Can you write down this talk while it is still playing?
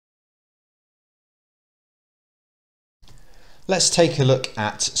Let's take a look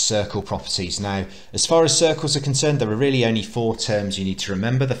at circle properties. Now, as far as circles are concerned, there are really only 4 terms you need to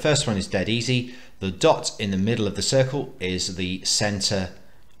remember. The first one is dead easy. The dot in the middle of the circle is the center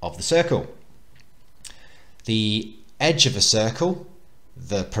of the circle. The edge of a circle,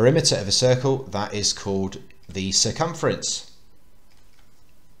 the perimeter of a circle, that is called the circumference.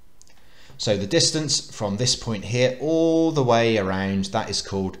 So the distance from this point here all the way around, that is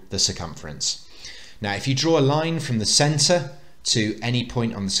called the circumference. Now, if you draw a line from the center to any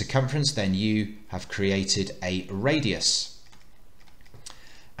point on the circumference, then you have created a radius.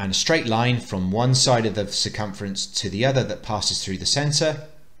 And a straight line from one side of the circumference to the other that passes through the center,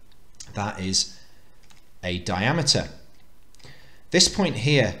 that is a diameter. This point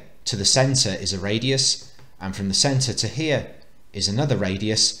here to the center is a radius, and from the center to here is another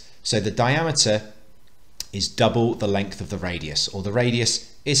radius. So the diameter is double the length of the radius, or the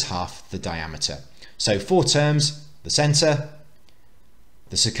radius is half the diameter. So 4 terms: the center,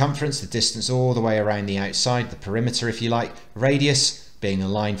 the circumference, the distance all the way around the outside, the perimeter if you like, radius being a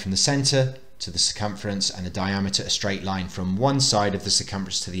line from the center to the circumference, and the diameter a straight line from one side of the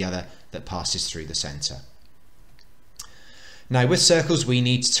circumference to the other that passes through the center. Now, with circles we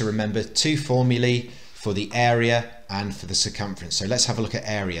need to remember 2 formulae for the area and for the circumference. So let's have a look at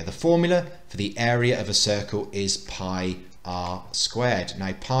area. The formula for the area of a circle is pi r squared.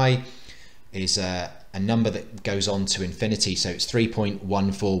 Now, pi is a number that goes on to infinity, so it's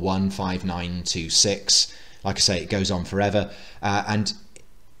 3.1415926. Like I say, it goes on forever, and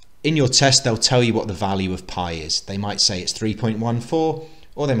in your test they'll tell you what the value of pi is. They might say it's 3.14,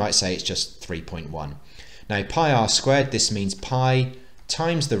 or they might say it's just 3.1. Now, pi r squared, this means pi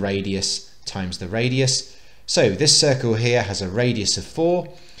times the radius times the radius. So this circle here has a radius of 4,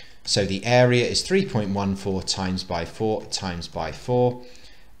 so the area is 3.14 times by 4 times by 4,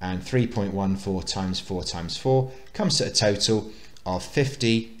 and 3.14 times 4 times 4 comes to a total of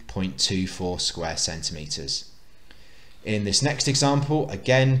 50.24 square centimeters. In this next example,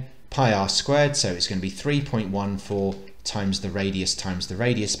 again, pi r squared, so it's going to be 3.14 times the radius,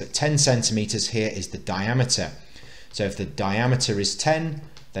 but 10 centimeters here is the diameter. So if the diameter is 10,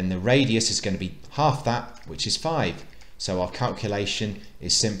 then the radius is going to be half that, which is 5. So our calculation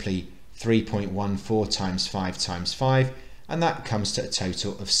is simply 3.14 times 5 times 5, and that comes to a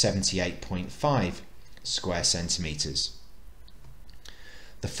total of 78.5 square centimeters.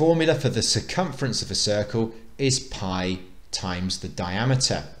 The formula for the circumference of a circle is pi times the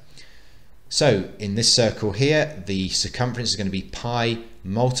diameter. So in this circle here, the circumference is going to be pi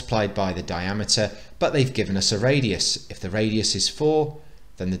multiplied by the diameter, but they've given us a radius. If the radius is 4,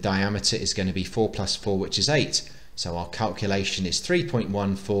 then the diameter is going to be 4 plus 4, which is 8. So our calculation is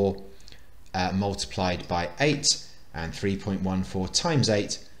 3.14 multiplied by 8, and 3.14 times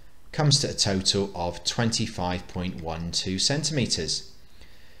 8 comes to a total of 25.12 centimeters.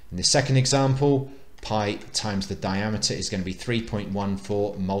 In the second example, pi times the diameter is going to be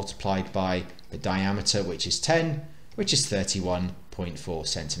 3.14 multiplied by the diameter, which is 10, which is 31.4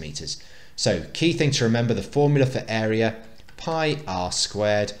 centimeters. So key thing to remember, the formula for area, pi r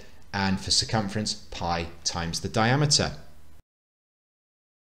squared, and for circumference, pi times the diameter.